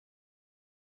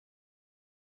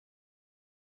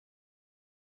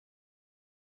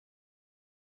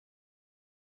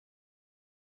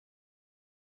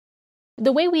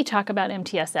The way we talk about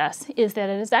MTSS is that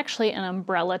it is actually an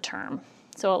umbrella term.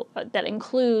 So that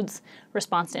includes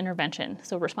response to intervention.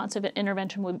 So responsive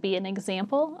intervention would be an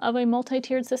example of a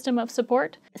multi-tiered system of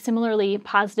support. Similarly,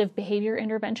 positive behavior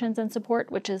interventions and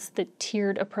support, which is the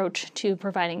tiered approach to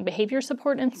providing behavior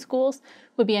support in schools,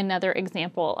 would be another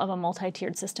example of a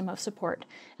multi-tiered system of support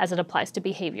as it applies to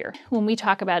behavior. When we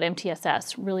talk about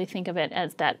MTSS, really think of it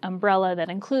as that umbrella that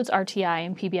includes RtI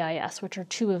and PBIS, which are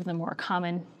two of the more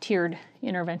common tiered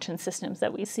intervention systems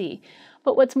that we see.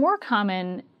 But what's more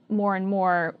common more and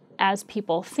more as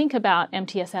people think about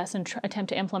MTSS and attempt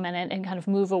to implement it and kind of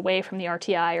move away from the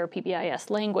RtI or PBIS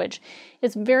language,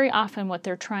 is very often what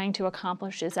they're trying to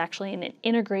accomplish is actually an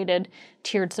integrated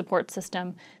tiered support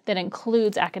system that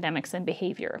includes academics and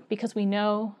behavior, because we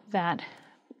know that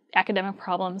academic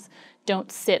problems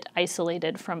don't sit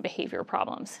isolated from behavior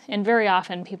problems. And very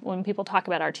often, when people talk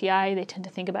about RtI, they tend to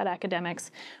think about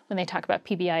academics. When they talk about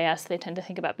PBIS, they tend to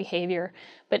think about behavior.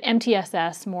 But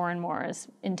MTSS more and more is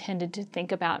intended to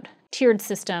think about tiered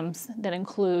systems that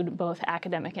include both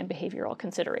academic and behavioral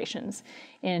considerations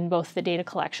in both the data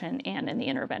collection and in the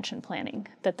intervention planning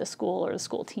that the school or the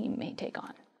school team may take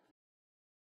on.